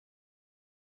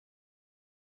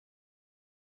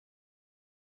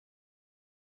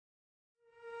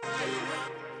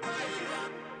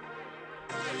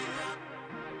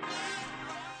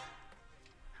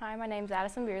Hi, my name's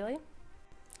Addison Beerley.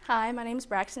 Hi, my name's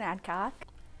Braxton Adcock.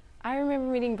 I remember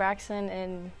meeting Braxton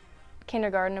in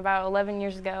kindergarten about 11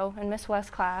 years ago in Miss West's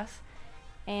class.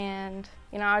 And,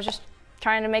 I was just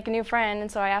trying to make a new friend, and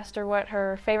so I asked her what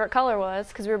her favorite color was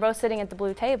because we were both sitting at the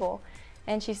blue table.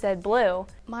 And she said blue.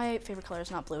 My favorite color is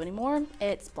not blue anymore,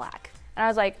 it's black. And I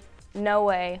was like, no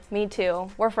way, me too.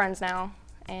 We're friends now.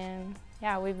 And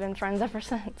yeah, we've been friends ever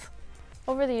since.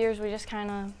 Over the years, we just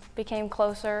kind of became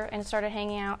closer and started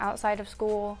hanging out outside of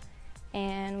school.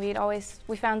 And we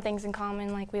found things in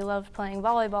common, like we loved playing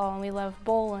volleyball and we loved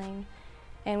bowling.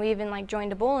 And we even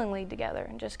joined a bowling league together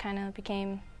and just kind of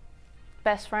became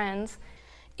best friends.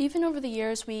 Even over the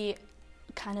years, we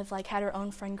kind of had our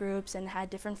own friend groups and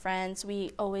had different friends.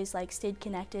 We always stayed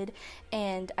connected.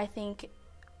 And I think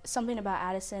something about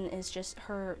Addison is just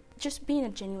her being a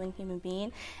genuine human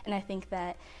being. And I think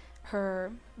that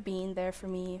her being there for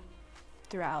me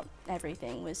throughout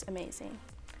everything was amazing.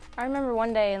 I remember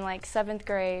one day in 7th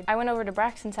grade, I went over to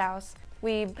Braxton's house.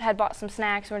 We had bought some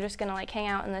snacks and we're just gonna hang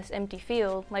out in this empty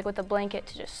field, with a blanket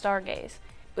to just stargaze.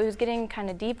 It was getting kind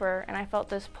of deeper and I felt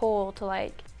this pull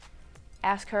to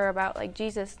ask her about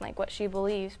Jesus and what she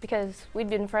believes, because we'd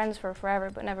been friends for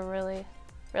forever but never really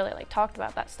talked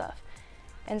about that stuff.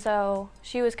 And so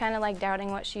she was kind of doubting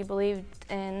what she believed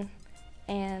in,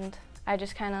 and I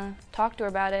just kind of talked to her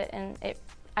about it, and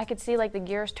I could see the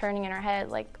gears turning in her head,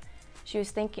 she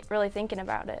was really thinking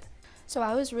about it. So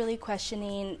I was really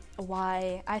questioning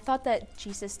why I thought that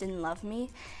Jesus didn't love me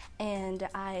and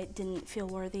I didn't feel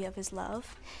worthy of his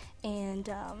love. And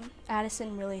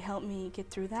Addison really helped me get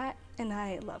through that, and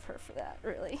I love her for that,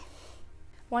 really.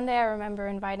 One day I remember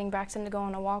inviting Braxton to go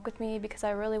on a walk with me because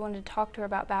I really wanted to talk to her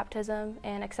about baptism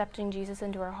and accepting Jesus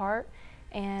into her heart.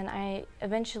 And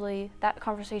that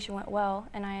conversation went well,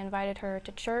 and I invited her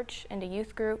to church and to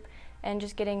youth group and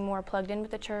just getting more plugged in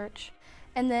with the church.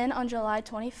 And then on July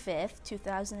 25th,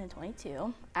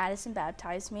 2022, Addison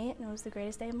baptized me, and it was the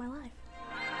greatest day of my life.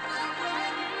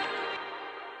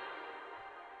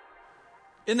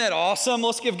 Isn't that awesome?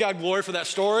 Let's give God glory for that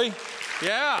story.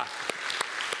 Yeah.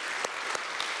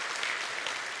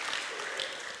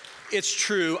 It's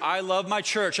true. I love my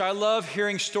church. I love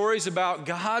hearing stories about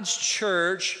God's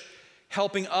church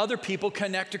helping other people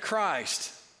connect to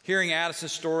Christ. Hearing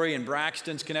Addison's story and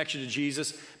Braxton's connection to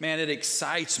Jesus, man, it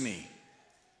excites me.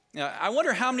 Now, I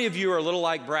wonder how many of you are a little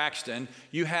like Braxton.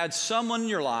 You had someone in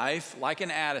your life, like an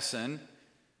Addison,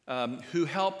 who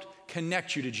helped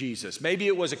connect you to Jesus. Maybe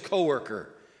it was a coworker,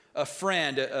 a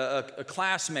friend, a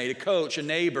classmate, a coach, a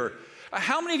neighbor.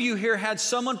 How many of you here had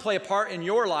someone play a part in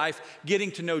your life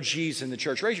getting to know Jesus in the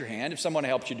church? Raise your hand if someone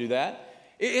helped you do that.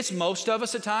 It's most of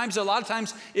us at times. A lot of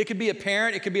times it could be a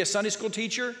parent, it could be a Sunday school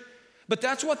teacher. But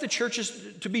that's what the church is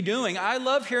to be doing. I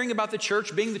love hearing about the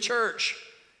church being the church.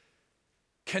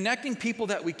 Connecting people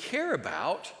that we care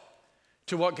about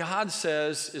to what God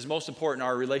says is most important,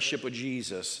 our relationship with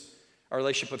Jesus, our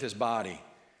relationship with his body.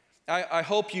 I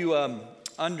hope you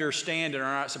understand and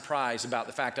are not surprised about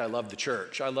the fact I love the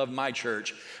church. I love my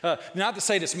church. Not to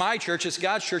say that it's my church, it's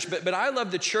God's church, but I love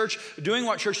the church doing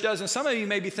what church does. And some of you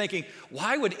may be thinking,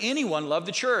 why would anyone love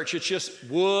the church? It's just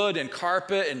wood and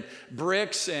carpet and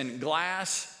bricks and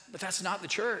glass. But that's not the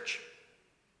church.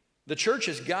 The church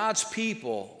is God's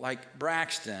people like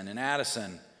Braxton and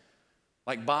Addison,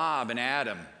 like Bob and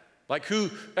Adam, like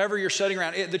whoever you're sitting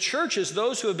around. The church is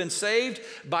those who have been saved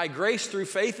by grace through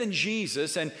faith in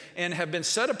Jesus and have been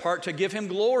set apart to give him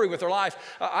glory with their life.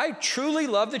 I truly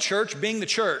love the church being the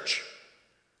church.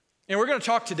 And we're going to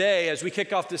talk today as we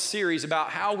kick off this series about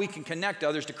how we can connect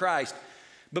others to Christ.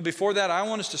 But before that, I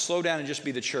want us to slow down and just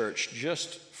be the church,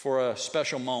 just for a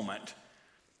special moment.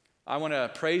 I want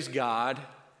to praise God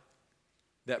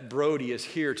that Brody is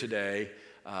here today.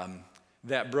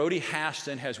 That Brody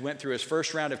Haston has went through his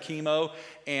first round of chemo,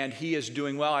 and he is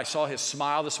doing well. I saw his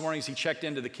smile this morning as he checked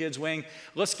into the kids' wing.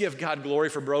 Let's give God glory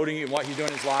for Brody and what he's doing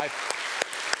in his life.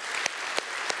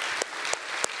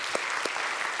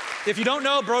 If you don't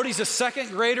know, Brody's a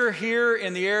second grader here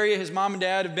in the area. His mom and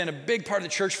dad have been a big part of the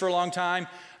church for a long time.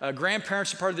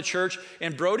 Grandparents are part of the church,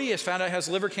 and Brody has found out he has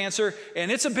liver cancer,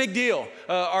 and it's a big deal.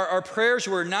 Our prayers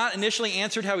were not initially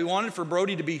answered how we wanted for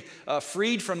Brody to be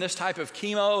freed from this type of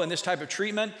chemo and this type of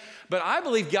treatment, but I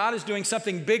believe God is doing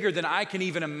something bigger than I can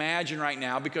even imagine right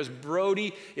now, because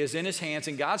Brody is in his hands,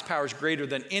 and God's power is greater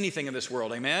than anything in this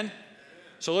world. Amen?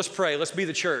 So let's pray. Let's be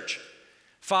the church.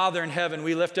 Father in heaven,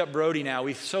 we lift up Brody now.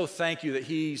 We so thank you that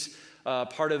he's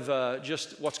part of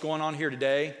just what's going on here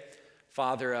today.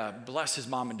 Father, bless his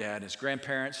mom and dad, his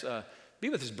grandparents, be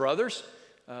with his brothers.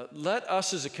 Let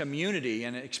us as a community,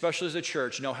 and especially as a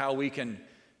church, know how we can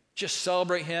just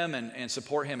celebrate him and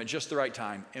support him at just the right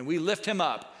time. And we lift him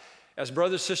up as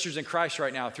brothers and sisters in Christ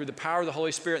right now through the power of the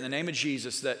Holy Spirit in the name of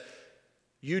Jesus, that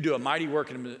you do a mighty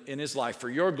work in his life for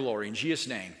your glory. In Jesus'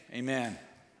 name, amen.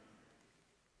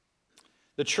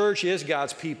 The church is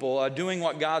God's people doing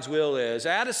what God's will is.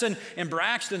 Addison and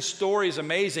Braxton's story is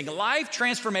amazing. Life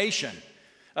transformation.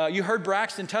 You heard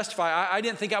Braxton testify, I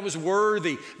didn't think I was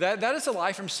worthy. That is a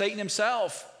lie from Satan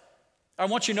himself. I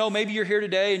want you to know, maybe you're here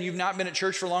today and you've not been at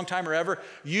church for a long time or ever.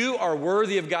 You are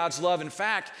worthy of God's love. In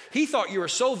fact, he thought you were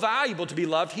so valuable to be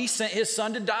loved, he sent his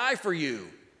son to die for you.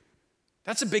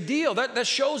 That's a big deal. That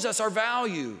shows us our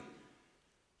value.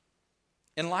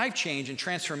 And life change and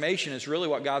transformation is really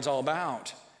what God's all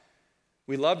about.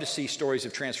 We love to see stories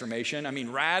of transformation. I mean,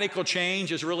 radical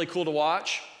change is really cool to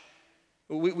watch.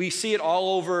 We see it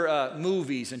all over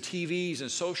movies and TVs and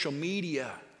social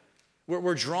media.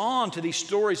 We're drawn to these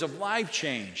stories of life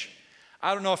change.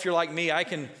 I don't know if you're like me. I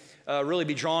can really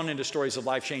be drawn into stories of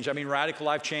life change. I mean, radical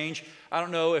life change. I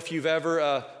don't know if you've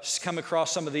ever come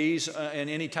across some of these in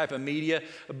any type of media,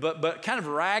 but kind of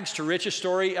rags to riches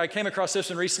story. I came across this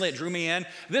one recently. It drew me in.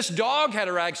 This dog had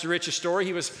a rags to riches story.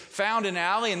 He was found in an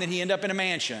alley, and then he ended up in a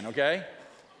mansion, okay?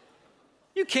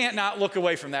 You can't not look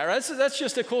away from that, right? That's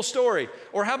just a cool story.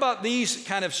 Or how about these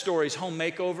kind of stories, home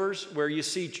makeovers, where you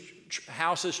see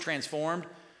houses transformed?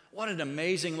 What an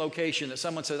amazing location that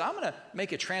someone says, I'm going to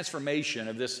make a transformation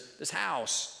of this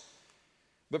house.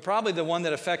 But probably the one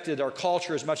that affected our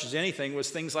culture as much as anything was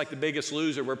things like The Biggest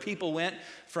Loser, where people went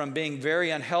from being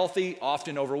very unhealthy,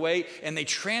 often overweight, and they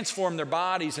transformed their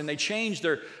bodies and they changed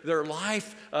their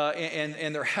life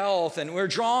and their health. And we're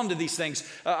drawn to these things.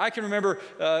 I can remember,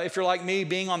 if you're like me,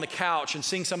 being on the couch and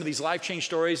seeing some of these life change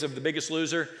stories of The Biggest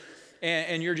Loser.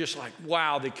 And you're just like,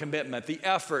 wow, the commitment, the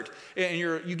effort, and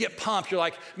you get pumped. You're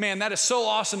like, man, that is so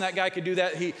awesome. That guy could do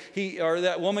that. He or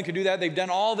that woman could do that. They've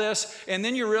done all this, and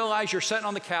then you realize you're sitting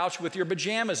on the couch with your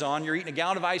pajamas on. You're eating a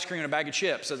gallon of ice cream and a bag of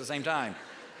chips at the same time,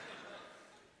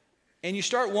 and you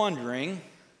start wondering,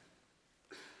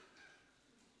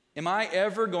 am I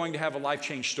ever going to have a life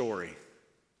change story?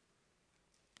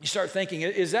 You start thinking,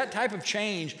 is that type of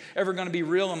change ever going to be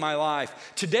real in my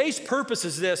life? Today's purpose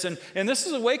is this, and this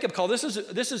is a wake-up call. This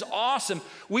is awesome.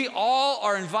 We all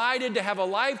are invited to have a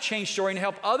life change story and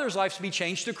help others' lives be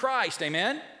changed through Christ.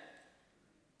 Amen?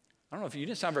 I don't know if you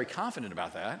didn't sound very confident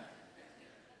about that.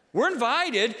 We're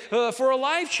invited for a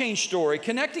life change story,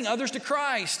 connecting others to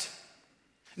Christ.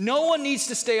 No one needs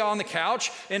to stay on the couch,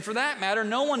 and for that matter,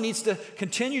 no one needs to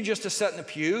continue just to sit in the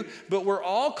pew, but we're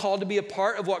all called to be a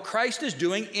part of what Christ is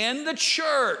doing in the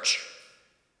church.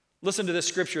 Listen to this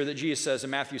scripture that Jesus says in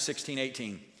Matthew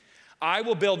 16:18. I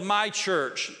will build my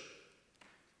church.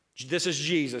 This is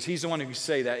Jesus. He's the one who can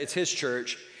say that. It's his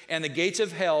church, and the gates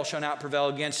of hell shall not prevail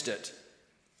against it.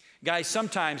 Guys,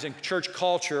 sometimes in church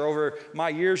culture, over my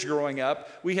years growing up,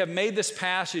 we have made this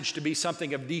passage to be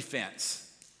something of defense.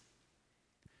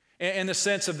 In the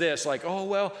sense of this, like, oh,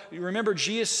 well, you remember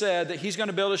Jesus said that he's going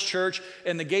to build his church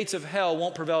and the gates of hell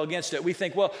won't prevail against it. We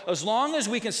think, well, as long as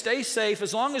we can stay safe,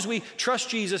 as long as we trust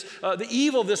Jesus, the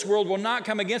evil of this world will not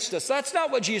come against us. That's not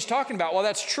what Jesus is talking about. Well,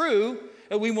 that's true.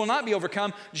 We will not be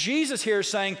overcome. Jesus here is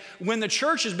saying when the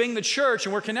church is being the church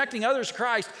and we're connecting others to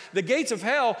Christ, the gates of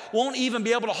hell won't even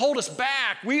be able to hold us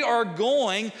back. We are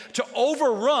going to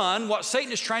overrun what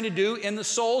Satan is trying to do in the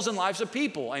souls and lives of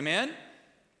people. Amen?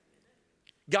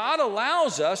 God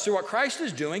allows us, through what Christ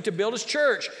is doing, to build his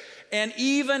church. And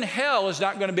even hell is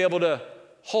not going to be able to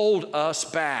hold us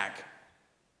back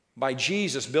by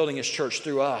Jesus building his church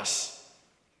through us.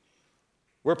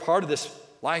 We're part of this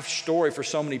life story for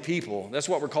so many people. That's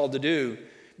what we're called to do.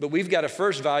 But we've got to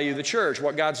first value the church,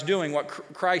 what God's doing, what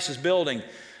Christ is building.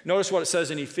 Notice what it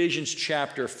says in Ephesians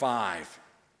chapter 5.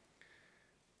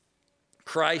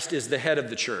 Christ is the head of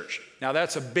the church. Now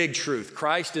that's a big truth.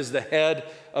 Christ is the head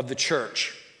of the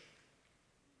church.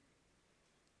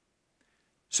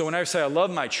 So when I say I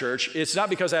love my church, it's not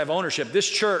because I have ownership. This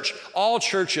church, all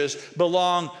churches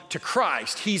belong to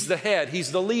Christ. He's the head.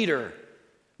 He's the leader.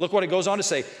 Look what it goes on to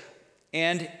say.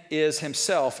 And is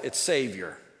himself its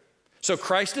Savior. So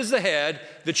Christ is the head.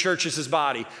 The church is his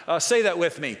body. Say that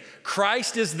with me.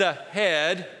 Christ is the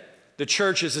head. The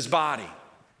church is his body.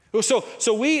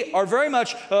 So we are very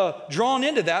much drawn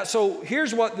into that. So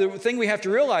here's what the thing we have to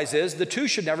realize is the two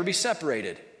should never be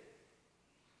separated.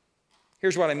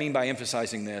 Here's what I mean by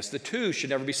emphasizing this. The two should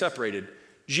never be separated.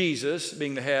 Jesus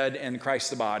being the head and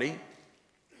Christ the body.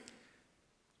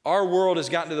 Our world has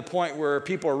gotten to the point where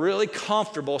people are really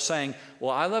comfortable saying,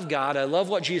 well, I love God. I love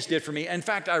what Jesus did for me. In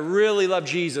fact, I really love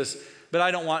Jesus, but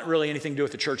I don't want really anything to do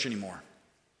with the church anymore.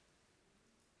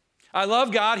 I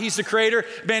love God. He's the creator.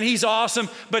 Man, he's awesome.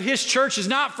 But his church is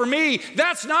not for me.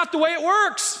 That's not the way it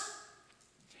works.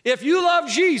 If you love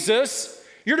Jesus,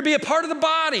 you're to be a part of the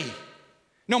body.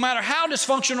 No matter how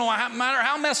dysfunctional, no matter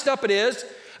how messed up it is,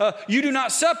 you do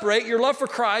not separate your love for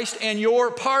Christ and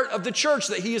your part of the church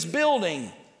that he is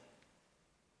building.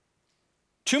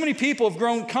 Too many people have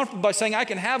grown comfortable by saying, I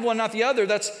can have one, not the other.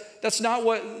 That's not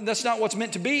what's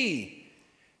meant to be.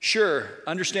 Sure,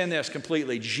 understand this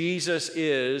completely. Jesus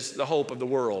is the hope of the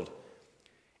world.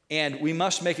 And we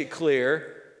must make it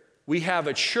clear, we have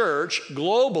a church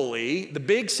globally, the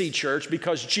Big C church,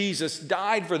 because Jesus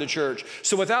died for the church.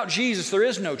 So without Jesus, there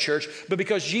is no church. But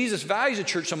because Jesus values the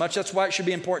church so much, that's why it should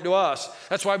be important to us.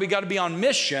 That's why we got to be on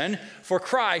mission for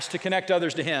Christ to connect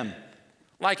others to him.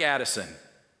 Like Addison.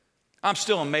 I'm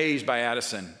still amazed by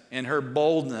Addison and her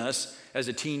boldness as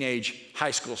a teenage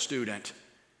high school student.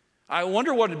 I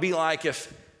wonder what it'd be like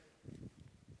if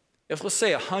let's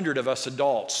say 100 of us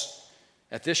adults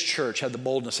at this church had the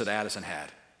boldness that Addison had,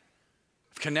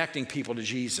 of connecting people to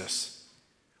Jesus.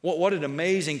 What an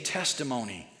amazing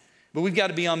testimony. But we've got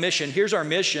to be on mission. Here's our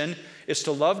mission. It's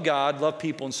to love God, love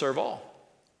people, and serve all.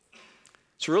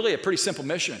 It's really a pretty simple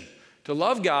mission. To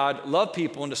love God, love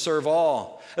people, and to serve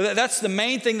all. That's the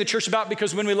main thing the church is about,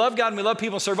 because when we love God and we love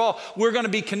people and serve all, we're going to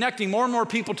be connecting more and more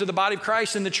people to the body of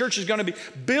Christ, and the church is going to be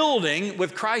building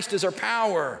with Christ as our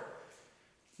power.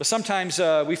 But sometimes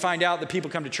we find out that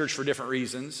people come to church for different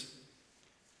reasons.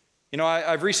 You know,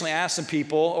 I've recently asked some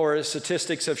people, or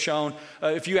statistics have shown,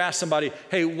 if you ask somebody,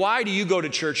 hey, why do you go to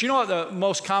church? You know what the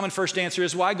most common first answer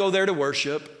is? Well, I go there to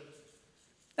worship.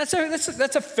 That's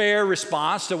a fair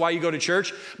response to why you go to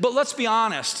church. But let's be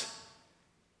honest.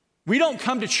 We don't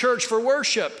come to church for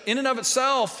worship in and of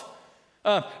itself.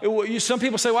 Some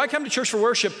people say, well, I come to church for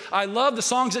worship. I love the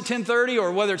songs at 10:30,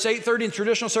 or whether it's 8:30 in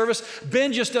traditional service.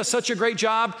 Ben just does such a great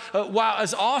job. While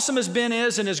as awesome as Ben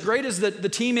is and as great as the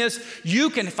team is, you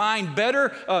can find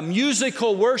better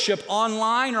musical worship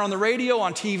online or on the radio,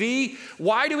 on TV.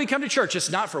 Why do we come to church? It's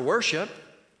not for worship.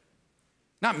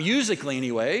 Not musically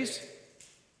anyways.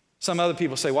 Some other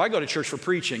people say, well, I go to church for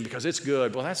preaching because it's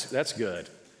good. Well, that's good.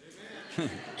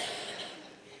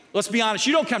 Let's be honest,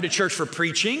 you don't come to church for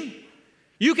preaching.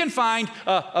 You can find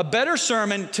a better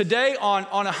sermon today on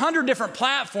 100 different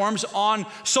platforms, on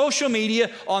social media,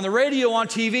 on the radio, on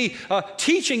TV.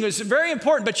 Teaching is very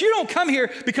important, but you don't come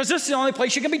here because this is the only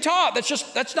place you can be taught.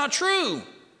 That's not true.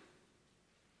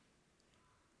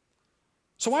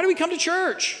 So why do we come to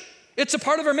church? It's a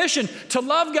part of our mission to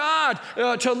love God,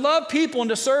 to love people, and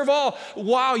to serve all.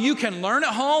 While you can learn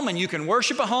at home and you can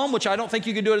worship at home, which I don't think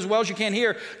you can do it as well as you can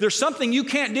here, there's something you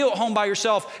can't do at home by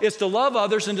yourself. It's to love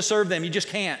others and to serve them. You just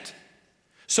can't.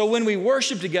 So when we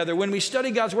worship together, when we study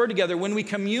God's word together, when we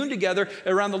commune together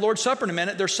around the Lord's Supper in a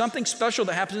minute, there's something special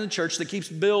that happens in the church that keeps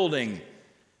building.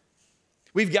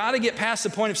 We've got to get past the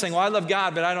point of saying, well, I love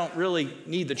God, but I don't really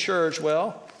need the church.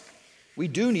 Well, we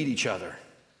do need each other.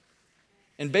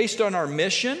 And based on our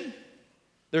mission,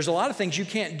 there's a lot of things you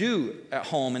can't do at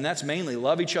home, and that's mainly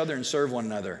love each other and serve one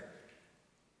another.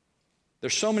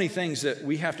 There's so many things that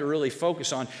we have to really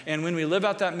focus on, and when we live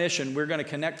out that mission, we're going to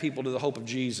connect people to the hope of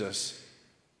Jesus.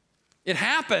 It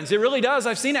happens. It really does.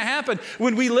 I've seen it happen.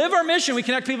 When we live our mission, we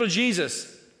connect people to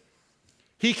Jesus.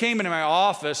 He came into my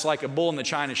office like a bull in the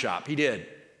china shop. He did.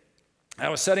 I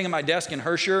was sitting at my desk in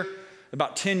Herscher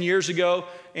about 10 years ago,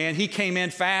 and he came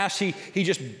in fast. He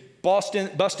just bust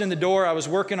in the door. I was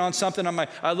working on something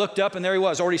I looked up, and there he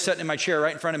was, already sitting in my chair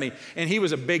right in front of me. And he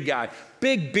was a big guy,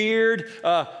 big beard,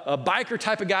 a biker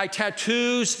type of guy,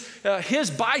 tattoos. His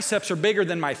biceps are bigger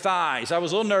than my thighs. I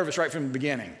was a little nervous right from the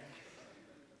beginning.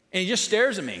 And he just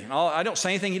stares at me. I don't say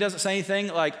anything. He doesn't say anything.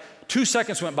 Like 2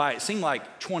 seconds went by. It seemed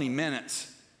like 20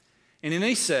 minutes. And then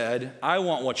he said, I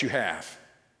want what you have.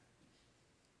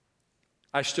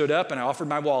 I stood up and I offered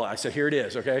my wallet. I said, here it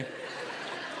is, okay?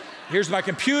 Here's my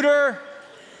computer.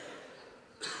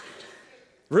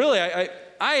 Really,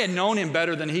 I had known him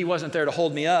better than he wasn't there to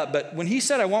hold me up. But when he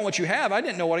said, I want what you have, I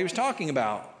didn't know what he was talking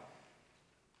about.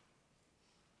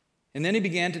 And then he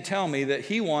began to tell me that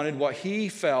he wanted what he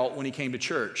felt when he came to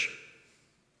church.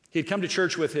 He had come to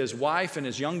church with his wife and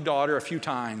his young daughter a few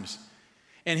times.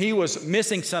 And he was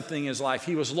missing something in his life.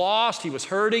 He was lost. He was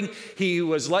hurting. He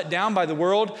was let down by the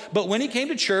world. But when he came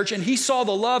to church and he saw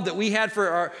the love that we had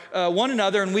for our, one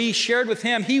another and we shared with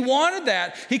him, he wanted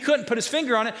that. He couldn't put his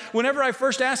finger on it. Whenever I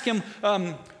first asked him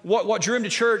what drew him to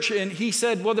church, and he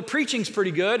said, well, the preaching's pretty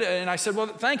good. And I said, well,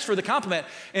 thanks for the compliment.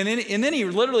 And then he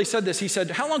literally said this. He said,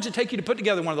 how long does it take you to put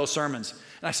together one of those sermons?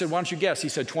 And I said, why don't you guess? He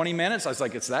said, 20 minutes. I was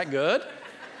like, it's that good?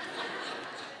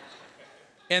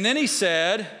 And then he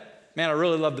said, man, I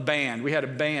really love the band. We had a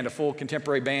band, a full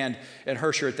contemporary band at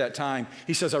Herscher at that time.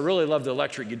 He says, I really love the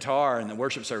electric guitar and the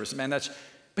worship service. Man,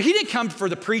 but he didn't come for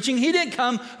the preaching. He didn't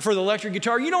come for the electric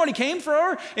guitar. You know what he came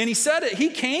for? And he said it. He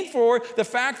came for the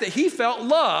fact that he felt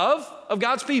love of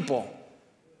God's people.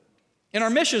 And our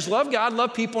mission is love God,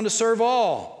 love people, and to serve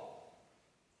all.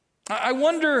 I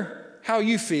wonder how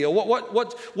you feel,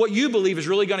 what you believe is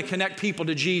really going to connect people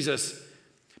to Jesus.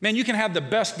 Man, you can have the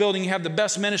best building, you have the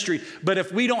best ministry, but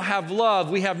if we don't have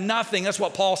love, we have nothing. That's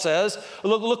what Paul says.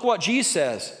 Look what Jesus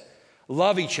says.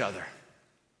 Love each other.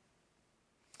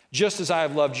 Just as I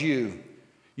have loved you,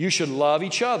 you should love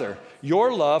each other.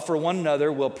 Your love for one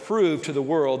another will prove to the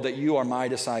world that you are my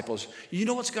disciples. You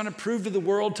know what's going to prove to the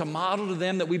world, to model to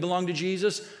them that we belong to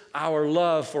Jesus? Our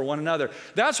love for one another.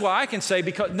 That's why I can say,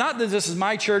 because not that this is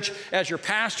my church as your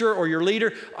pastor or your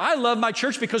leader, I love my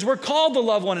church because we're called to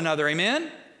love one another. Amen?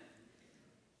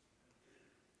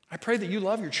 I pray that you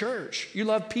love your church. You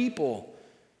love people.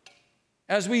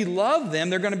 As we love them,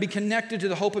 they're going to be connected to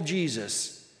the hope of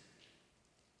Jesus.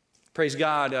 Praise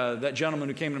God, that gentleman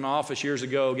who came to my office years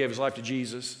ago gave his life to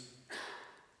Jesus.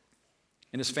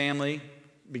 And his family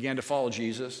began to follow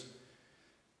Jesus.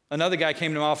 Another guy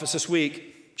came to my office this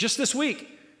week, just this week.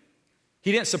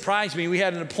 He didn't surprise me. We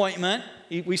had an appointment.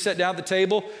 We sat down at the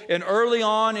table, and early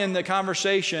on in the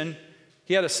conversation,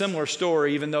 he had a similar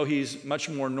story, even though he's much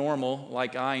more normal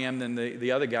like I am than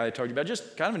the other guy I told you about,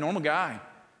 just kind of a normal guy.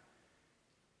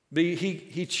 But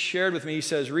he shared with me, he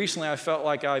says, recently I felt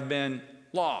like I've been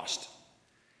lost.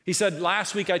 He said,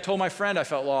 last week I told my friend I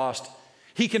felt lost.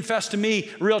 He confessed to me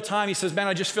real time. He says, man,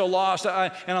 I just feel lost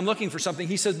and I'm looking for something.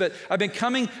 He says, but I've been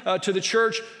coming to the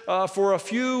church for a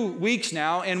few weeks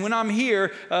now, and when I'm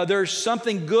here, there's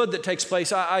something good that takes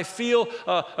place. I feel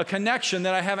a connection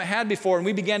that I haven't had before. And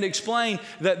we began to explain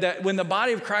that when the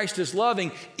body of Christ is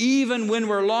loving, even when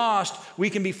we're lost, we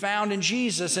can be found in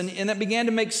Jesus. And that began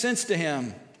to make sense to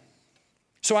him.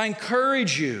 So I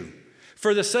encourage you,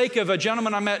 for the sake of a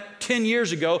gentleman I met 10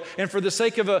 years ago, and for the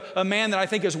sake of a man that I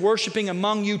think is worshiping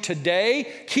among you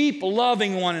today, keep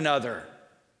loving one another.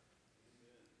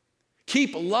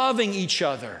 Keep loving each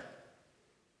other.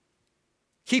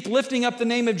 Keep lifting up the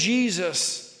name of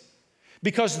Jesus,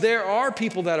 because there are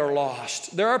people that are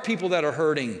lost. There are people that are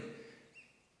hurting,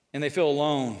 and they feel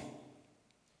alone.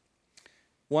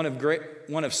 One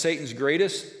of Satan's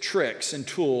greatest tricks and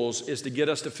tools is to get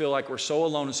us to feel like we're so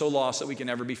alone and so lost that we can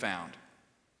never be found.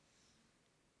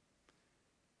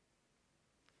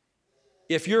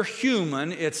 If you're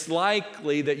human, it's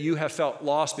likely that you have felt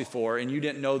lost before and you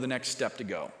didn't know the next step to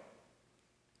go.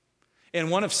 And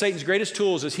one of Satan's greatest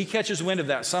tools is he catches wind of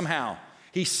that somehow.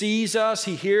 He sees us,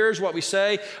 he hears what we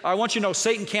say. I want you to know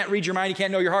Satan can't read your mind, he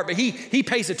can't know your heart, but he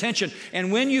pays attention.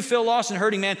 And when you feel lost and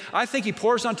hurting, man, I think he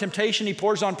pours on temptation, he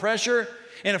pours on pressure.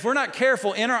 And if we're not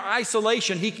careful, in our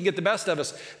isolation, he can get the best of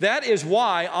us. That is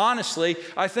why, honestly,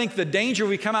 I think the danger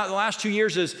we come out in the last 2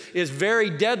 years is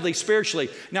very deadly spiritually.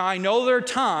 Now, I know there are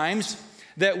times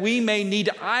that we may need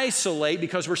to isolate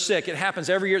because we're sick. It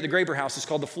happens every year at the Graber House. It's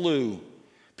called the flu.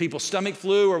 People's stomach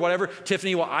flu or whatever.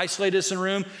 Tiffany will isolate us in a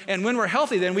room. And when we're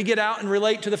healthy, then we get out and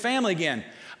relate to the family again.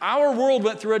 Our world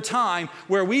went through a time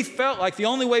where we felt like the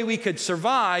only way we could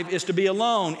survive is to be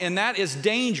alone, and that is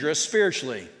dangerous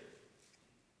spiritually.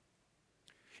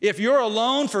 If you're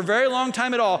alone for a very long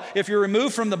time at all, if you're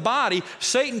removed from the body,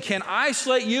 Satan can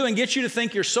isolate you and get you to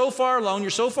think you're so far alone,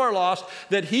 you're so far lost,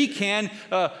 that he can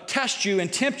test you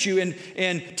and tempt you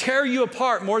and tear you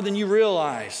apart more than you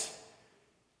realize.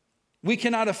 We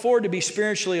cannot afford to be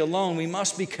spiritually alone. We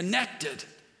must be connected.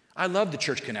 I love the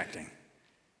church connecting.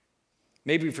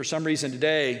 Maybe for some reason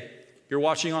today, you're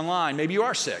watching online. Maybe you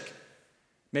are sick.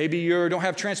 Maybe you don't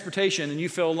have transportation and you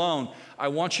feel alone. I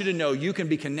want you to know you can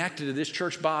be connected to this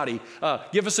church body.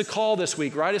 Give us a call this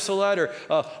week. Write us a letter.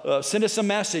 Send us a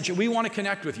message. We want to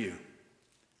connect with you.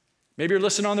 Maybe you're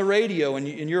listening on the radio and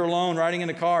you're alone riding in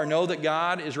the car. Know that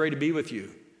God is ready to be with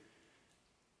you.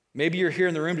 Maybe you're here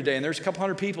in the room today and there's a couple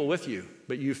hundred people with you,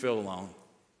 but you feel alone.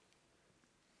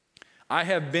 I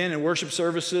have been in worship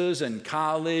services and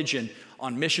college and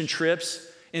on mission trips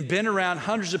and been around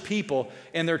hundreds of people,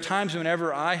 and there are times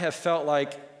whenever I have felt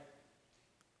like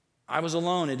I was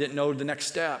alone and didn't know the next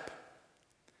step.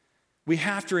 We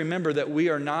have to remember that we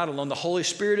are not alone. The Holy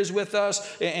Spirit is with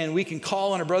us, and we can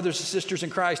call on our brothers and sisters in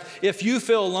Christ. If you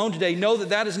feel alone today, know that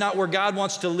that is not where God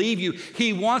wants to leave you.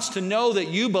 He wants to know that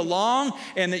you belong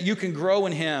and that you can grow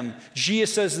in Him.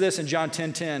 Jesus says this in John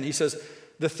 10:10. He says,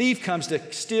 the thief comes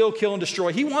to steal, kill, and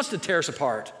destroy. He wants to tear us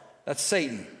apart. That's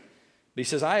Satan. But he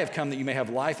says, I have come that you may have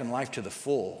life and life to the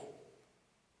full.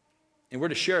 And we're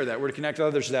to share that. We're to connect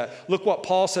others to that. Look what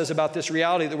Paul says about this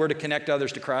reality that we're to connect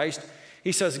others to Christ.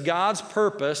 He says God's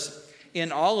purpose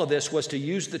in all of this was to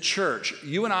use the church,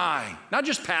 you and I, not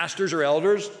just pastors or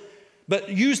elders, but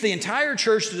use the entire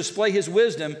church to display his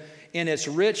wisdom in its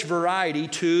rich variety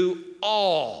to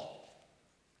all.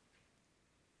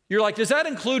 You're like, does that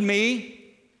include me?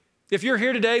 If you're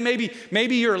here today,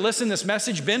 maybe you're listening to this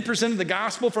message, been presented the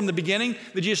gospel from the beginning,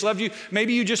 that Jesus loved you.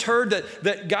 Maybe you just heard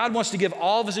that God wants to give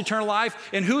all of his eternal life.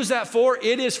 And who is that for?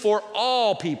 It is for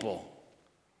all people.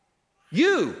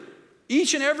 You,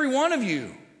 each and every one of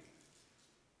you.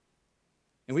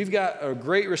 And we've got a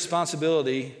great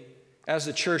responsibility as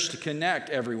the church to connect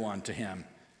everyone to him.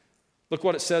 Look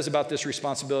what it says about this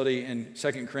responsibility in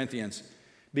 2 Corinthians.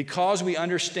 Because we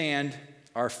understand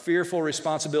our fearful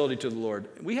responsibility to the Lord.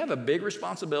 We have a big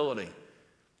responsibility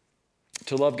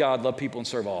to love God, love people, and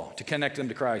serve all, to connect them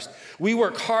to Christ. We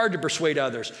work hard to persuade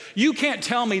others. You can't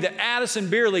tell me that Addison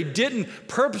Beerley didn't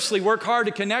purposely work hard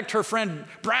to connect her friend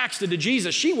Braxton to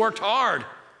Jesus. She worked hard.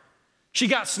 She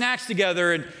got snacks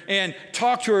together and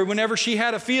talked to her whenever she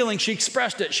had a feeling. She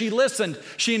expressed it. She listened.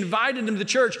 She invited them to the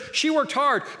church. She worked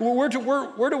hard. We're to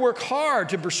work hard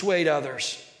to persuade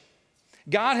others.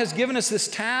 God has given us this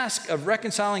task of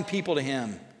reconciling people to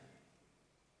him.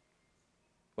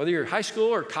 Whether you're high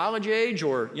school or college age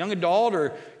or young adult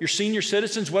or you're senior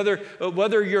citizens, whether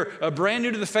you're brand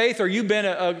new to the faith or you've been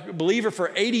a believer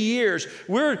for 80 years,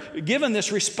 we're given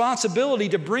this responsibility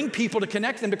to bring people to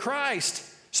connect them to Christ.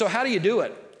 So how do you do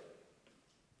it?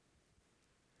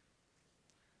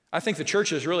 I think the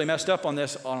church has really messed up on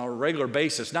this on a regular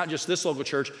basis, not just this local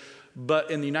church,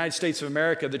 but in the United States of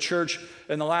America, the church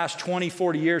in the last 20,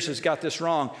 40 years has got this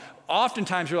wrong.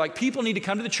 Oftentimes, we're like, people need to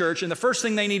come to the church, and the first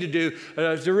thing they need to do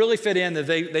to really fit in, that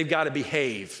they've got to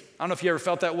behave. I don't know if you ever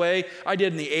felt that way. I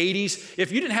did in the 80s.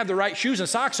 If you didn't have the right shoes and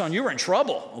socks on, you were in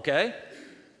trouble, okay?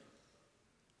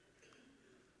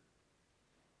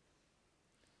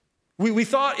 We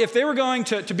thought if they were going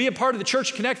to be a part of the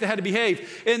church connect, they had to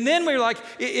behave. And then we were like,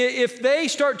 if they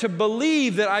start to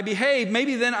believe that I behave,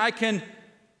 maybe then I can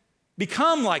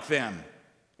become like them.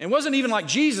 It wasn't even like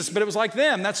Jesus, but it was like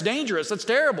them. That's dangerous. That's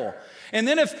terrible. And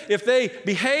then if they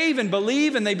behave and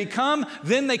believe and they become,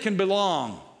 then they can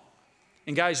belong.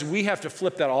 And guys, we have to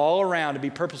flip that all around to be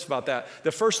purposeful about that.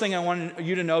 The first thing I want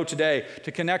you to know today,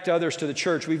 to connect others to the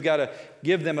church, we've got to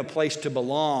give them a place to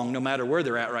belong no matter where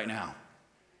they're at right now.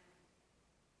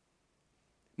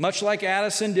 Much like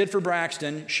Addison did for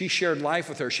Braxton, she shared life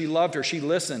with her. She loved her. She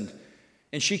listened.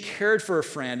 And she cared for a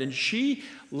friend. And she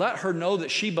let her know that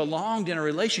she belonged in a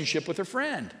relationship with her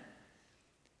friend.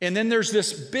 And then there's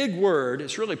this big word.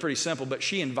 It's really pretty simple, but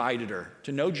she invited her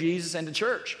to know Jesus and to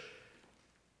church.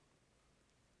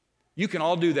 You can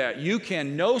all do that. You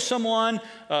can know someone,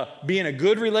 be in a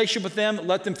good relationship with them,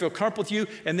 let them feel comfortable with you,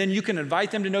 and then you can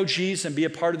invite them to know Jesus and be a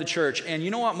part of the church. And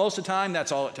you know what? Most of the time,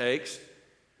 that's all it takes.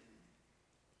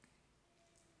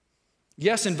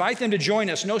 Yes, invite them to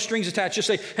join us. No strings attached. Just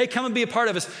say, hey, come and be a part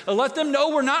of us. Let them know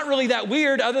we're not really that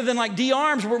weird other than like D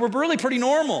Arms. We're really pretty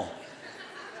normal.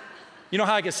 You know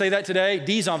how I could say that today?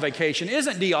 D's on vacation.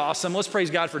 Isn't D awesome? Let's praise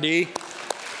God for D.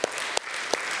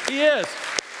 He is.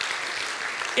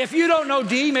 If you don't know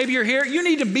D, maybe you're here, you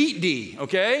need to meet D,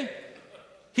 okay?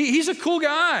 He's a cool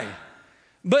guy.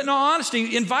 But in all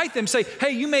honesty, invite them. Say,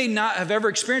 hey, you may not have ever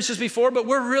experienced this before, but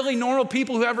we're really normal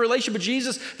people who have a relationship with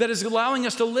Jesus that is allowing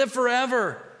us to live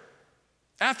forever.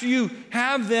 After you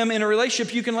have them in a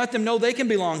relationship, you can let them know they can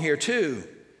belong here too.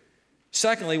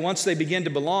 Secondly, once they begin to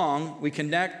belong, we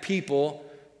connect people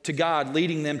to God,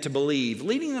 leading them to believe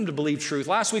truth.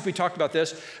 Last week we talked about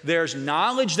this. There's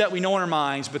knowledge that we know in our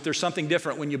minds, but there's something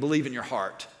different when you believe in your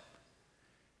heart.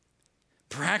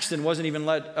 Addison wasn't even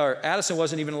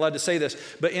led to say this,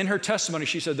 but in her testimony,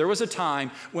 she said, there was a time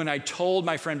when I told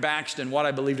my friend Baxton what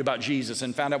I believed about Jesus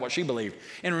and found out what she believed.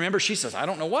 And remember, she says, I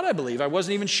don't know what I believe. I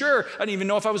wasn't even sure. I didn't even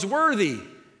know if I was worthy.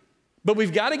 But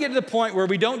we've got to get to the point where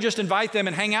we don't just invite them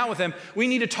and hang out with them. We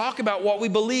need to talk about what we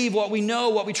believe, what we know,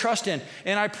 what we trust in.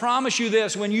 And I promise you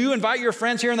this, when you invite your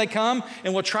friends here and they come,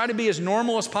 and we'll try to be as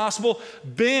normal as possible,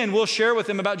 Ben will share with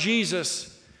them about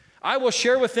Jesus. I will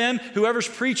share with them, whoever's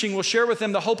preaching will share with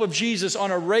them the hope of Jesus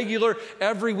on a regular,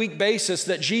 every week basis,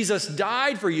 that Jesus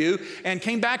died for you and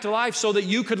came back to life so that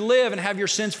you could live and have your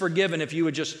sins forgiven if you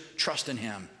would just trust in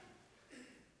him.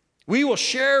 We will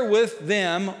share with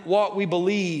them what we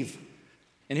believe.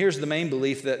 And here's the main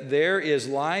belief, that there is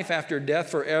life after death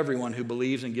for everyone who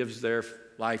believes and gives their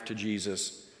life to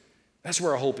Jesus. That's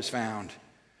where our hope is found.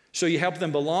 So you help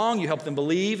them belong, you help them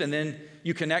believe, and then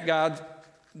you connect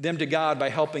them to God by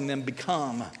helping them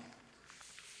become.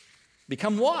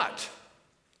 Become what?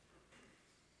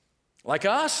 Like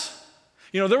us?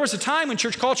 There was a time in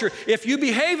church culture, if you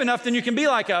behave enough, then you can be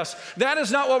like us. That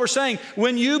is not what we're saying.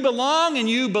 When you belong and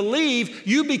you believe,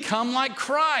 you become like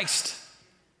Christ.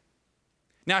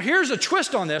 Now, here's a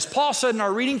twist on this. Paul said in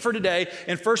our reading for today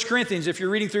in 1 Corinthians, if you're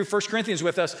reading through 1 Corinthians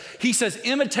with us, he says,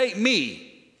 imitate me.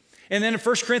 And then in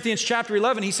 1 Corinthians chapter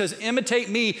 11, he says, imitate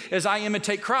me as I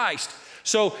imitate Christ.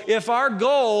 So if our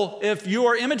goal, if you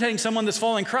are imitating someone that's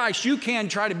following Christ, you can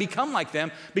try to become like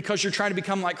them because you're trying to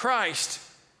become like Christ.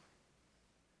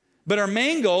 But our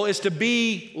main goal is to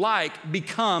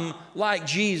become like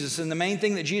Jesus. And the main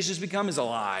thing that Jesus has become is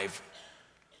alive.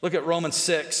 Look at Romans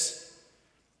 6.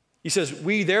 He says,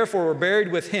 we therefore were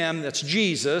buried with him, that's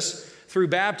Jesus, through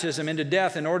baptism into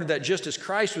death, in order that just as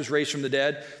Christ was raised from the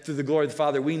dead through the glory of the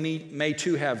Father, we may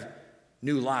too have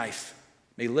new life,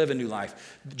 may live a new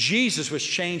life. Jesus was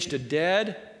changed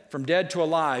from dead to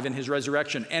alive in his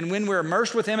resurrection. And when we're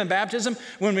immersed with him in baptism,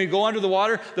 when we go under the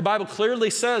water, the Bible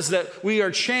clearly says that we are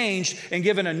changed and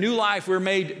given a new life. We're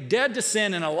made dead to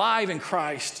sin and alive in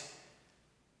Christ.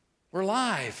 We're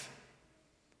alive.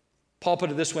 Paul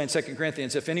put it this way in 2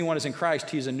 Corinthians, if anyone is in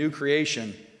Christ, he is a new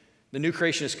creation. The new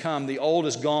creation has come. The old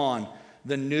is gone.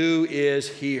 The new is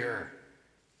here.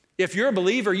 If you're a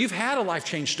believer, you've had a life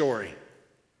change story.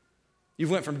 You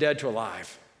went from dead to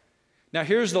alive. Now,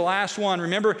 here's the last one.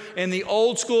 Remember, in the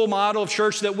old school model of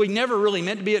church that we never really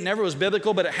meant to be, it never was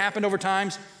biblical, but it happened over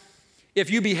times. If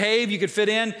you behave, you could fit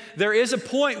in. There is a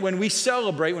point when we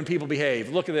celebrate when people behave.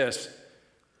 Look at this.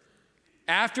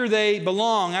 After they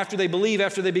belong, after they believe,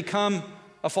 after they become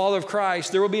a follower of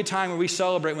Christ, there will be a time where we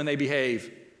celebrate when they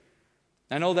behave.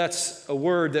 I know that's a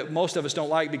word that most of us don't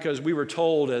like because we were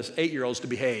told as 8-year-olds to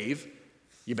behave.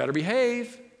 You better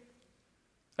behave.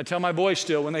 I tell my boys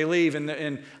still when they leave, and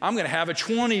I'm going to have a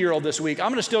 20-year-old this week. I'm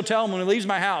going to still tell him when he leaves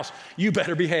my house, you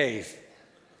better behave.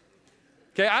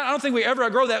 Okay, I don't think we ever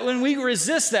outgrow that when we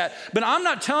resist that. But I'm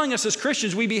not telling us as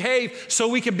Christians we behave so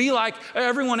we can be like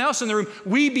everyone else in the room.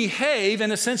 We behave in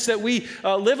the sense that we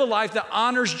live a life that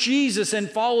honors Jesus and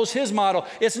follows his model.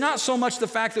 It's not so much the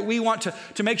fact that we want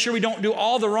to make sure we don't do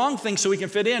all the wrong things so we can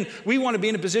fit in. We want to be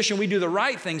in a position we do the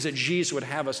right things that Jesus would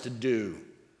have us to do.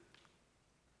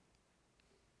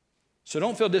 So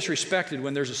don't feel disrespected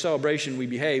when there's a celebration we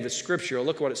behave. It's scriptural.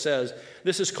 Look what it says.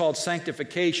 This is called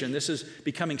sanctification. This is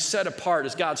becoming set apart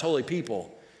as God's holy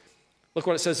people. Look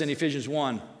what it says in Ephesians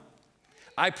 1.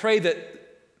 I pray that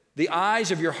the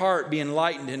eyes of your heart be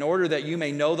enlightened in order that you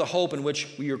may know the hope in which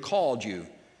we are called you,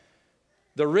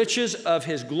 the riches of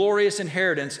his glorious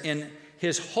inheritance in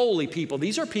his holy people.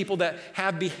 These are people that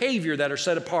have behavior that are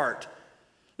set apart.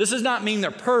 This does not mean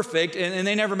they're perfect and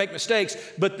they never make mistakes,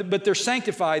 but they're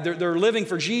sanctified. They're living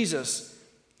for Jesus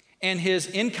and his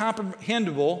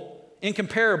incomparable,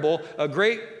 a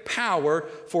great power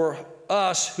for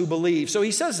us who believe. So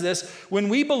he says this, when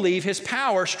we believe, his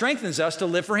power strengthens us to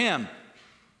live for him.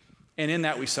 And in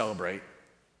that we celebrate.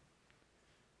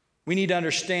 We need to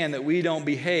understand that we don't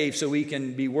behave so we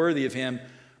can be worthy of him.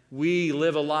 We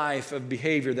live a life of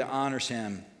behavior that honors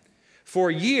him. For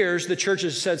years, the church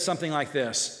has said something like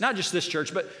this. Not just this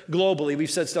church, but globally, we've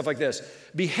said stuff like this.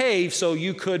 Behave so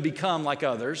you could become like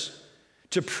others,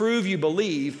 to prove you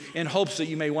believe in hopes that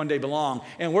you may one day belong.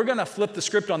 And we're going to flip the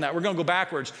script on that. We're going to go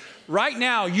backwards. Right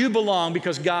now, you belong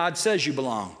because God says you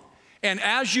belong. And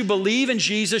as you believe in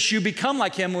Jesus, you become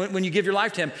like him when you give your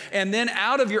life to him. And then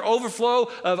out of your overflow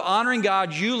of honoring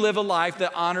God, you live a life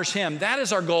that honors him. That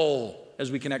is our goal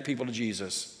as we connect people to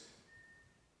Jesus.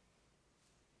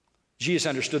 Jesus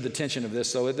understood the tension of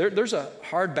this, so there's a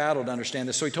hard battle to understand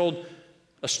this. So he told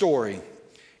a story.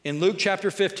 In Luke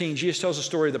chapter 15, Jesus tells a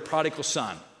story of the prodigal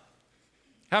son.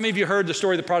 How many of you heard the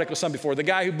story of the prodigal son before? The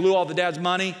guy who blew all the dad's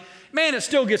money? Man, it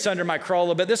still gets under my craw a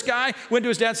little bit. This guy went to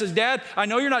his dad and says, Dad, I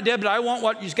know you're not dead, but I want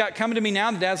what you've got coming to me now.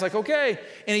 And the dad's like, okay.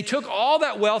 And he took all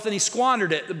that wealth and he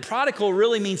squandered it. The prodigal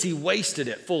really means he wasted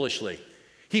it foolishly.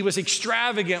 He was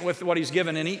extravagant with what he's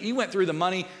given, and he went through the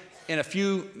money in a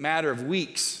few matter of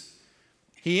weeks.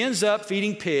 He ends up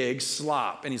feeding pigs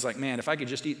slop. And he's like, man, if I could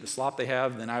just eat the slop they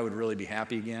have, then I would really be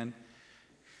happy again.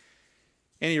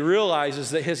 And he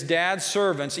realizes that his dad's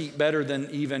servants eat better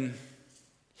than even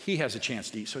he has a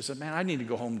chance to eat. So he said, man, I need to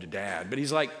go home to Dad. But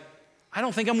he's like, I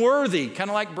don't think I'm worthy, kind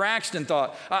of like Braxton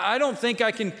thought. I don't think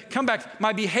I can come back.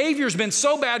 My behavior's been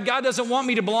so bad, God doesn't want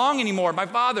me to belong anymore, my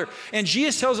father. And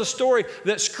Jesus tells a story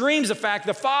that screams the fact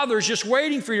the Father is just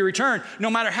waiting for you to return. No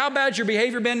matter how bad your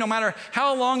behavior been, no matter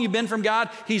how long you've been from God,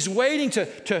 he's waiting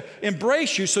to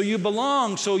embrace you so you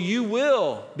belong, so you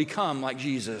will become like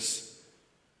Jesus.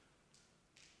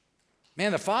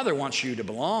 Man, the Father wants you to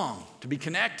belong, to be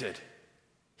connected.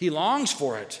 He longs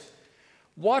for it.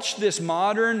 Watch this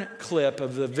modern clip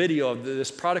of the video of this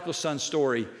prodigal son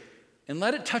story and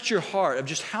let it touch your heart of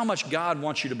just how much God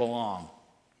wants you to belong.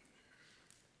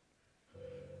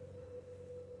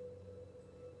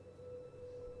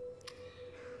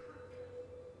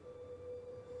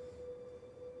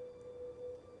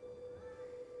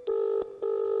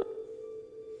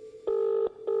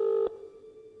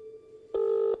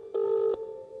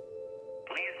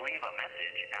 Please leave a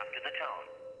message after the tone.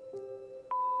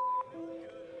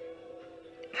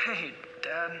 Hey,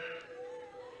 Dad.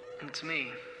 It's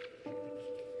me.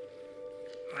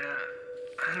 Man,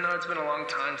 I know it's been a long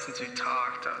time since we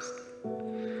talked. I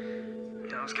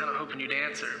was kind of hoping you'd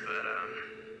answer, but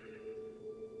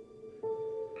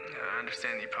I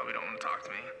understand that you probably don't want to talk to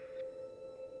me.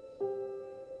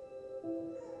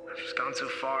 I've just gone so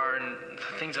far, and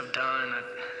the things I've done,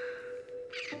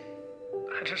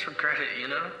 I just regret it, you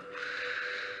know?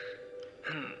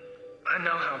 And I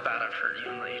know how bad I've hurt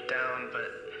you and let you down, but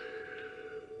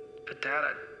Dad,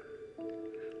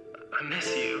 I miss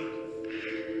you.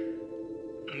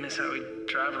 I miss how we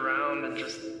drive around and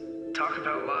just talk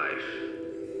about life.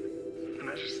 And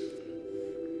I just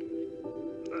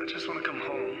want to come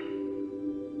home.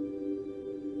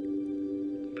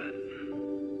 But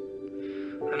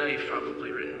I know you've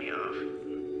probably written me off.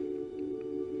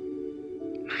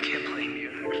 I can't blame you,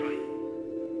 actually.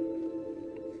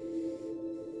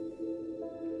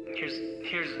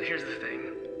 Here's the thing.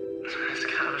 It's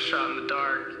kind of a shot in the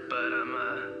dark, but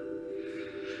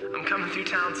I'm coming through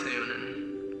town soon,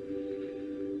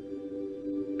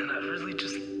 and I'd really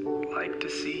just like to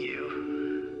see you.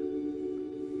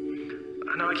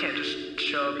 I know I can't just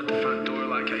show up at the front door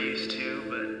like I used to,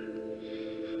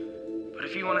 but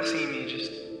if you want to see me,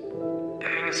 just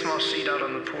hang a small sheet out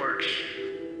on the porch.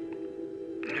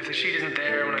 And if the sheet isn't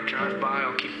there when I drive by,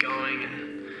 I'll keep going,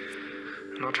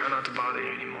 and I'll try not to bother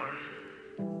you anymore.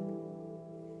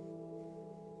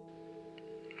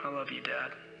 I love you,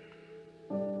 Dad.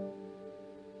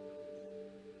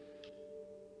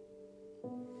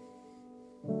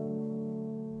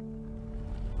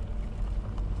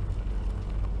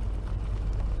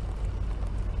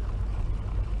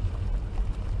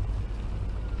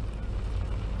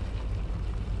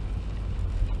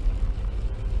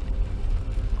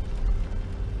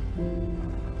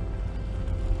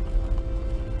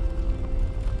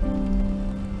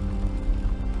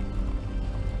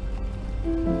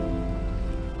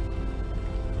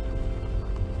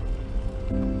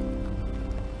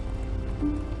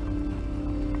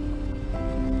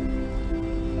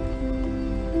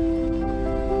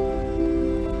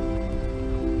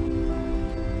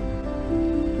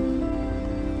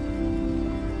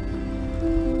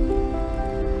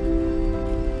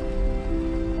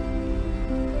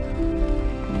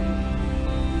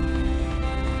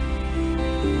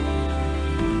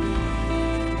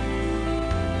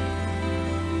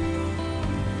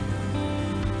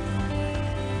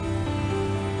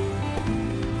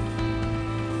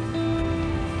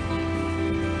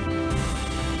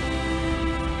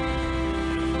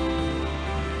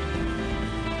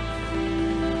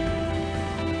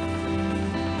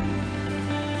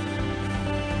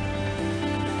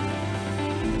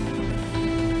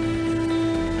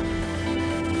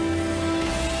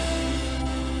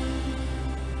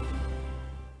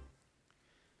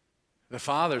 The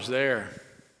Father's there.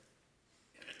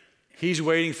 He's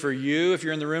waiting for you. If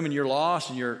you're in the room and you're lost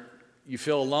and you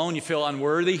feel alone, you feel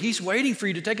unworthy, He's waiting for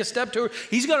you to take a step toward.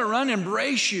 He's going to run and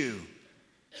embrace you.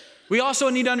 We also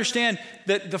need to understand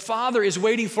that the Father is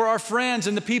waiting for our friends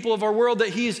and the people of our world, that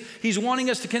He's wanting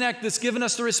us to connect, that's given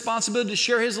us the responsibility to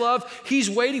share His love. He's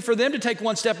waiting for them to take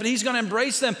one step, and He's going to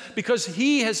embrace them because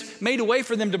He has made a way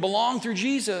for them to belong through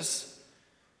Jesus.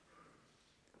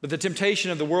 But the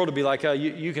temptation of the world to be like, oh,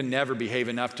 you can never behave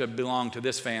enough to belong to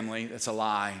this family. That's a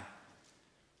lie.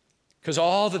 Because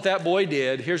all that boy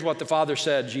did, here's what the Father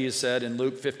said, Jesus said in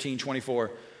Luke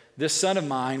 15:24. This son of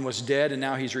mine was dead and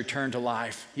now he's returned to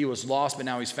life. He was lost, but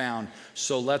now he's found.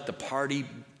 So let the party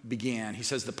begin. He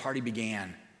says the party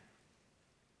began.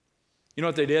 You know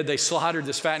what they did? They slaughtered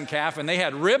this fattened calf and they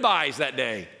had ribeyes that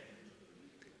day.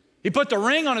 He put the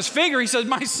ring on his finger. He says,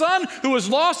 my son who was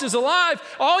lost is alive.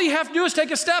 All you have to do is take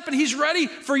a step and he's ready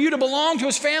for you to belong to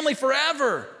his family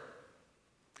forever.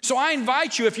 So I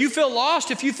invite you, if you feel lost,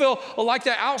 if you feel like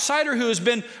that outsider who has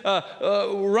been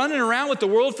running around with the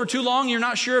world for too long, you're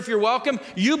not sure if you're welcome,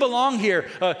 you belong here.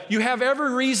 You have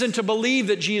every reason to believe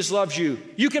that Jesus loves you.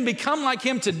 You can become like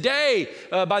him today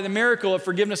by the miracle of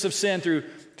forgiveness of sin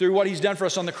through what he's done for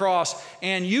us on the cross.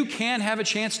 And you can have a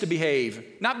chance to behave,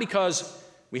 not because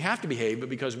we have to behave, but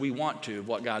because we want to, of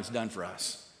what God's done for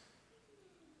us.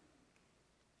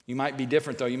 You might be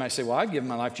different, though. You might say, well, I've given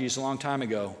my life to Jesus a long time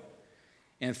ago.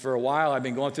 And for a while, I've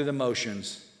been going through the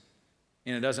motions.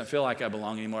 And it doesn't feel like I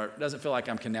belong anymore. It doesn't feel like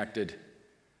I'm connected.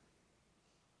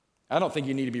 I don't think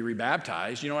you need to be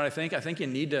rebaptized. You know what I think? I think you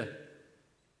need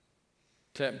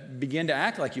to begin to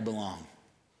act like you belong.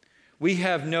 We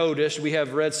have noticed, we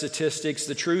have read statistics.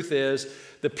 The truth is,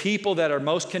 the people that are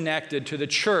most connected to the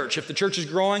church, if the church is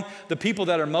growing, the people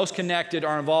that are most connected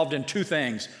are involved in two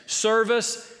things: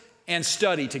 service and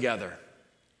study together.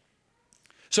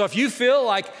 So if you feel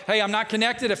like, hey, I'm not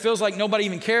connected, it feels like nobody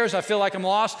even cares, I feel like I'm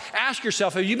lost, ask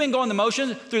yourself, have you been going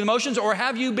through the motions, or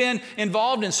have you been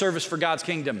involved in service for God's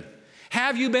kingdom?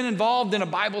 Have you been involved in a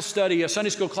Bible study, a Sunday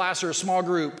school class, or a small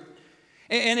group?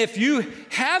 And if you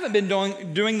haven't been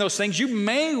doing those things, you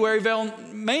may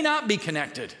not be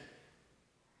connected.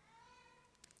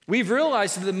 We've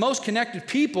realized that the most connected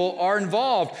people are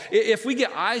involved. If we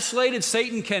get isolated,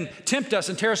 Satan can tempt us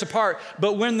and tear us apart.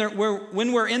 But when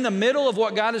we're in the middle of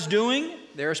what God is doing,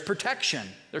 there's protection,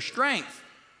 there's strength.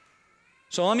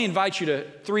 So let me invite you to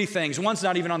three things. One's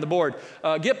not even on the board.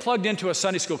 Get plugged into a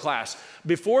Sunday school class.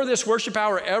 Before this worship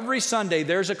hour, every Sunday,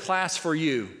 there's a class for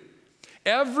you.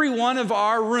 Every one of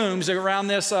our rooms around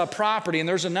this property, and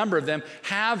there's a number of them,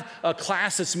 have a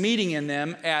class that's meeting in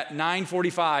them at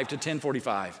 9:45 to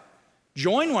 10:45.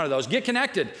 Join one of those. Get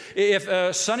connected. If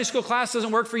a Sunday school class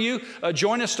doesn't work for you,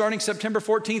 join us starting September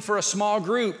 14th for a small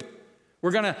group. We're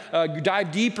going to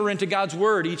dive deeper into God's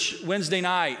Word each Wednesday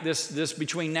night, this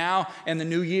between now and the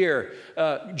new year.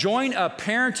 Join a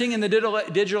parenting in the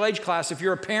digital age class. If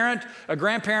you're a parent, a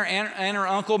grandparent, aunt or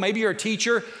uncle, maybe you're a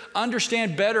teacher,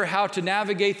 understand better how to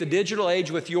navigate the digital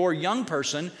age with your young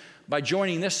person by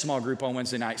joining this small group on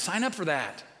Wednesday night. Sign up for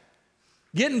that.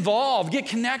 Get involved. Get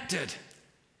connected.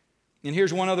 And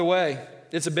here's one other way.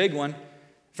 It's a big one.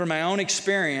 From my own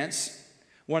experience,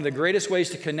 one of the greatest ways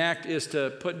to connect is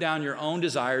to put down your own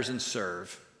desires and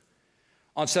serve.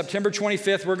 On September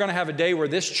 25th, we're going to have a day where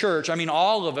this church,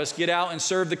 all of us, get out and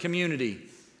serve the community.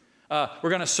 We're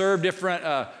going to serve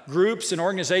different groups and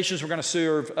organizations. We're going to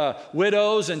serve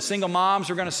widows and single moms.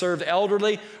 We're going to serve the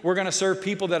elderly. We're going to serve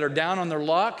people that are down on their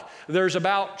luck. There's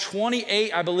about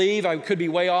 28, I believe, I could be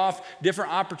way off,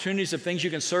 different opportunities of things you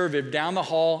can serve down the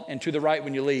hall and to the right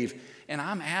when you leave. And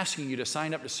I'm asking you to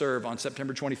sign up to serve on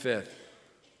September 25th.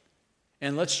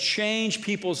 And let's change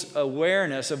people's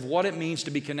awareness of what it means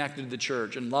to be connected to the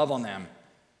church and love on them.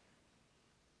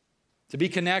 To be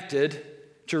connected,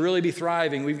 to really be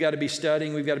thriving, we've got to be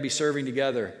studying, we've got to be serving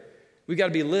together. We've got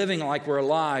to be living like we're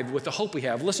alive with the hope we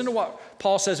have. Listen to what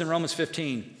Paul says in Romans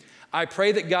 15. I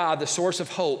pray that God, the source of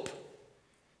hope,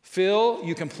 fill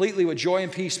you completely with joy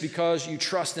and peace because you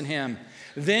trust in Him.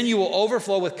 Then you will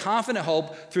overflow with confident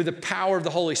hope through the power of the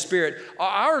Holy Spirit.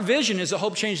 Our vision is that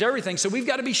hope changed everything, so we've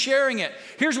got to be sharing it.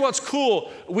 Here's what's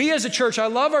cool. We as a church, I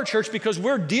love our church because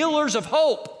we're dealers of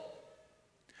hope.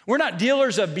 We're not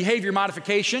dealers of behavior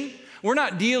modification. We're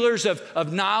not dealers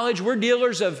of knowledge. We're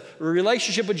dealers of a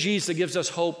relationship with Jesus that gives us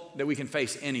hope that we can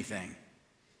face anything.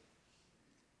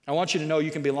 I want you to know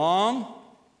you can belong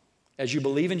as you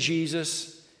believe in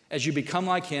Jesus, as you become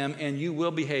like Him, and you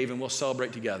will behave and we'll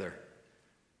celebrate together.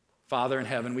 Father in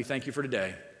heaven, we thank you for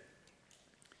today.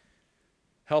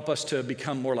 Help us to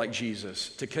become more like Jesus,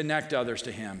 to connect others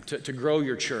to Him, to grow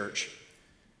your church.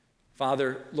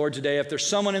 Father, Lord, today, if there's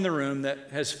someone in the room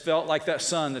that has felt like that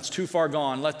son that's too far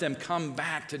gone, let them come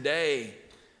back today.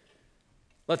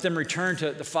 Let them return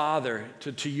to the Father,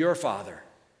 to your Father,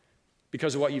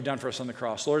 because of what you've done for us on the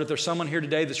cross. Lord, if there's someone here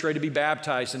today that's ready to be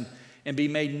baptized and be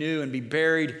made new and be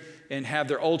buried and have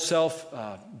their old self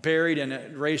buried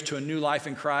and raised to a new life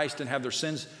in Christ and have their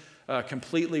sins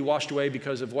completely washed away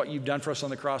because of what you've done for us on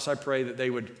the cross, I pray that they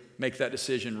would make that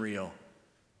decision real.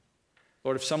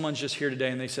 Lord, if someone's just here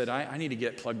today and they said, I need to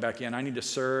get plugged back in, I need to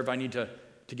serve, I need to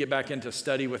get back into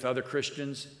study with other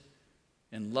Christians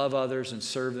and love others and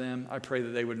serve them, I pray that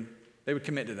they would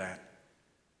commit to that.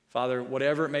 Father,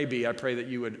 whatever it may be, I pray that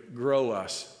you would grow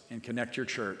us and connect your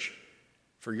church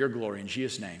for your glory. In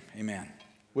Jesus' name, amen.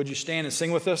 Would you stand and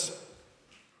sing with us?